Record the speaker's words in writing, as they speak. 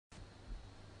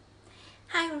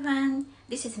Hi everyone,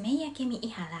 this is Akebee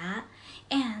Fried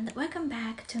and welcome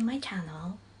back to my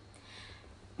channel.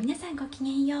 皆さんごきげ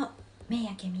んよう、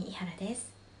Akebee Fried です。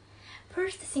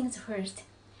First things first,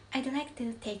 I'd like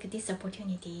to take this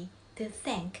opportunity to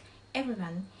thank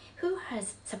everyone who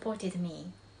has supported me.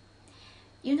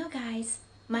 You know guys,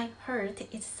 my heart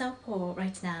is so full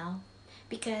right now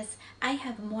because I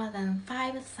have more than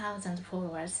 5,000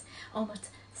 followers,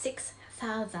 almost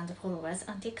 6,000 followers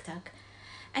on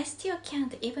TikTok.I still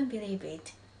can't even believe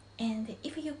it, and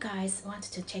if you guys want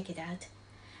to check it out,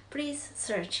 please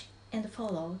search and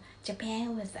follow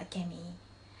Japan with Akemi.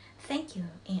 Thank you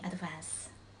in advance.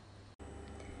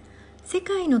 世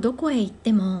界のどこへ行っ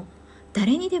ても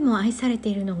誰にでも愛されて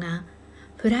いるのが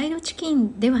フライドチキ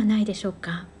ンではないでしょう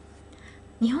か。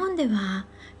日本では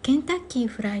ケンタッキー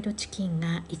フライドチキン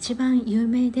が一番有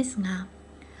名ですが、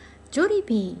ジョリ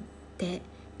ビーって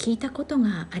聞いたこと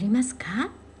があります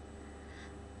か？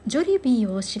ジョリビ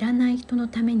ーを知らない人の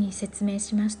ために説明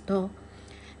しますと、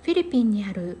フィリピンに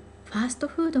あるファースト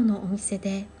フードのお店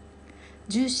で、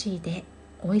ジューシーで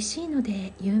美味しいの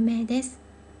で有名です。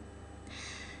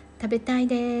食べたい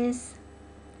です。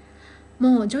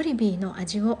もうジョリビーの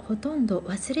味をほとんど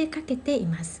忘れかけてい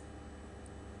ます。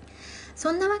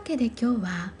そんなわけで今日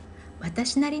は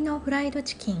私なりのフライド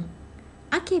チキン、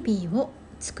アケビーを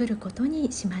作ること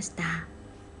にしました。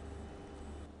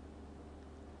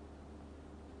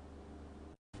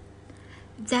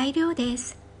材料で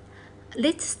す。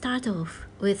Let's start off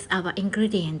with our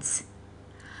ingredients.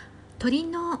 鶏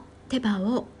の手羽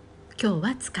を今日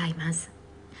は使います。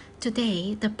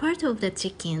Today, the part of the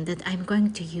chicken that I'm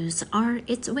going to use are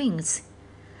its wings.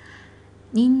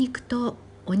 ニンニクと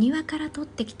お庭から取っ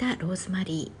てきたローズマ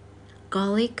リー、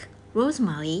garlic,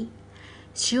 rosemary,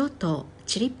 塩と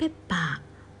チリペッパー、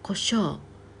胡椒、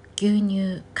牛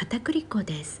乳、片栗粉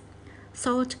です。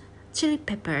Salt, chili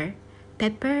pepper,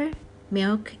 pepper,milk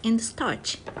and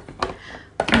starch.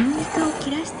 小麦粉を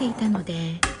切らしていたので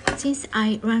Since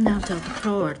I ran out of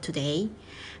flour today,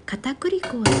 片栗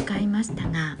粉を使いました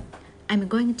が I'm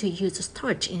going to use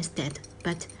starch instead,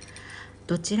 but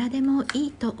どちらでもい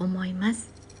いと思います。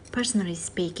Personally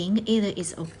speaking, either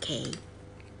is okay.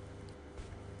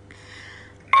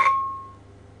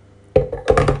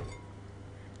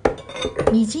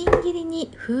 みじん切り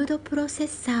にフードプロセッ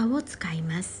サーを使い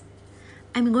ます。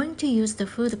I'm going to use the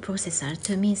food processor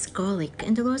to mince garlic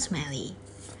and rosemary.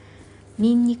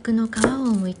 ニンニクの皮を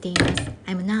剥いています。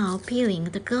I'm now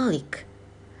peeling the garlic.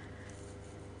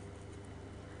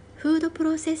 フードプ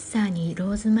ロセッサーに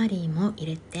ローズマリーも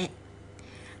入れて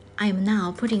I'm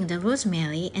now putting the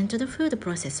rosemary into the food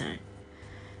processor.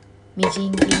 みじ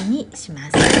ん切りにしま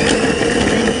す。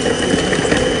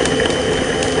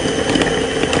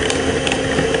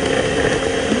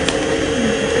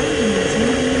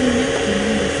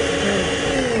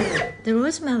The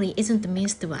rosemary isn't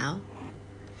minced well.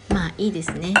 まあいいで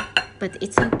すね。But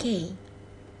it's okay.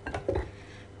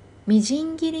 みじ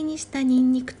ん切りにしたニ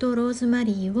ンニクとローズマ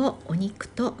リーをお肉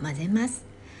と混ぜます。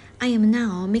I am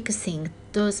now mixing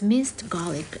those minced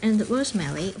garlic and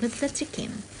rosemary with the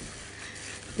chicken.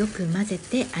 よく混ぜ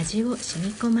て味を染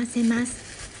み込ませま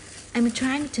す。I'm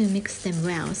trying to mix them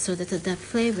well so that the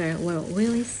flavor will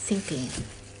really sink in.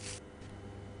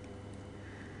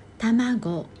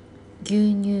 卵、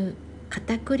牛乳、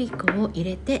片栗粉を入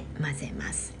れて混ぜ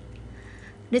ます。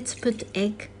Let's put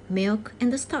egg, milk,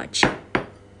 and starch.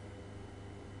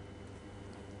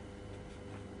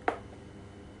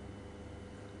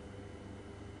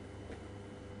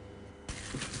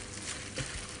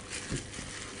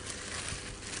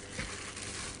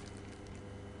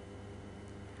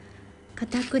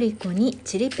 片栗粉に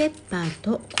チリペッパー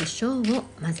と胡椒を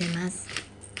混ぜます。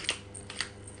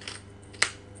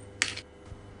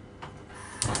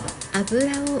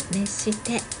油を熱し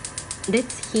て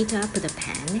Let's heat up the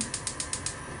pan.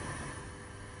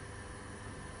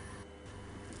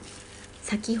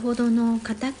 先ほどの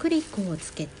片栗粉を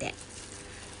つけて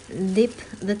Dip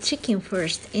the chicken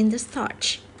first in the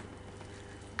starch.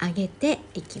 揚げて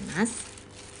いきます。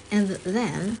And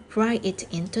then fry it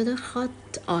into the hot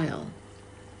oil.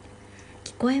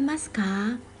 聞こえますか？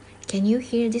 Can you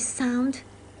hear this sound?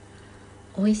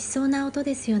 美味しそうな音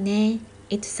ですよね。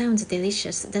It sounds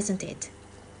delicious, doesn't it?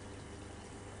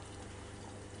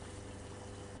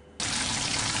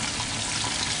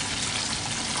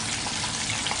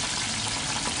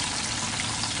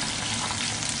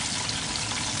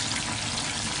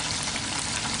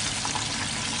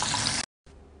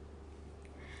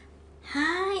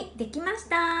 はい、できまし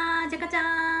た。じゃかちゃー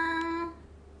ん。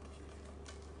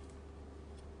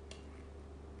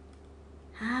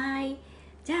はい、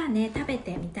じゃあね、食べ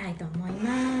てみたいと思い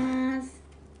ます。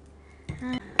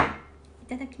はい。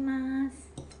だきま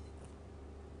す。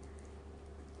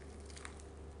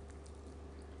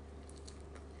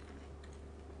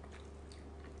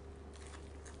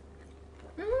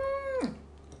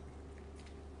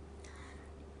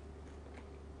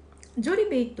ジョリ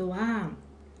ビーとは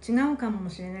違うかも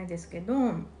しれないですけど、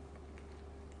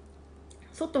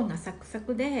外がサクサ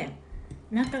クで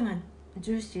中が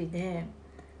ジューシーで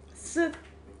すっ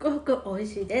ごく美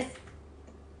味しいです。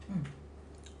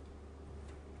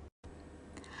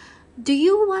Do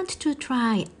you want to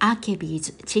try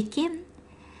Akebee's chicken?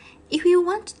 If you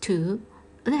want to,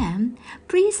 then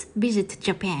please visit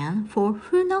Japan, for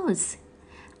who knows?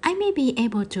 I may be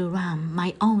able to run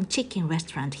my own chicken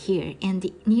restaurant here in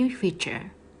the near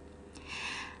future.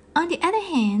 On the other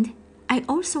hand, I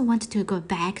also want to go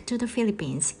back to the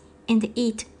Philippines and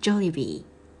eat Jollibee.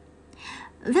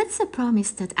 That's a promise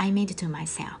that I made to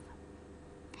myself.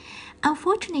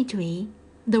 Unfortunately,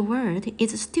 the world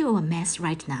is still a mess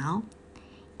right now,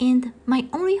 and my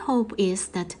only hope is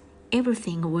that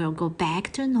everything will go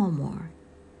back to normal.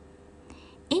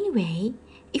 Anyway,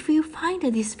 if you find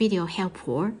this video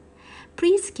helpful,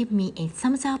 please give me a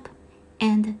thumbs up,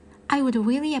 and I would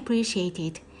really appreciate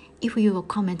it if you will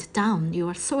comment down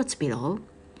your thoughts below,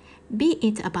 be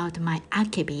it about my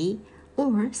Akebee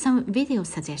or some video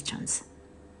suggestions.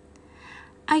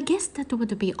 I guess that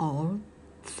would be all.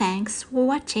 Thanks for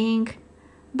watching.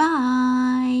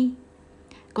 Bye!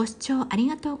 ご視聴あり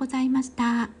がとうございまし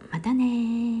た。また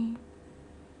ね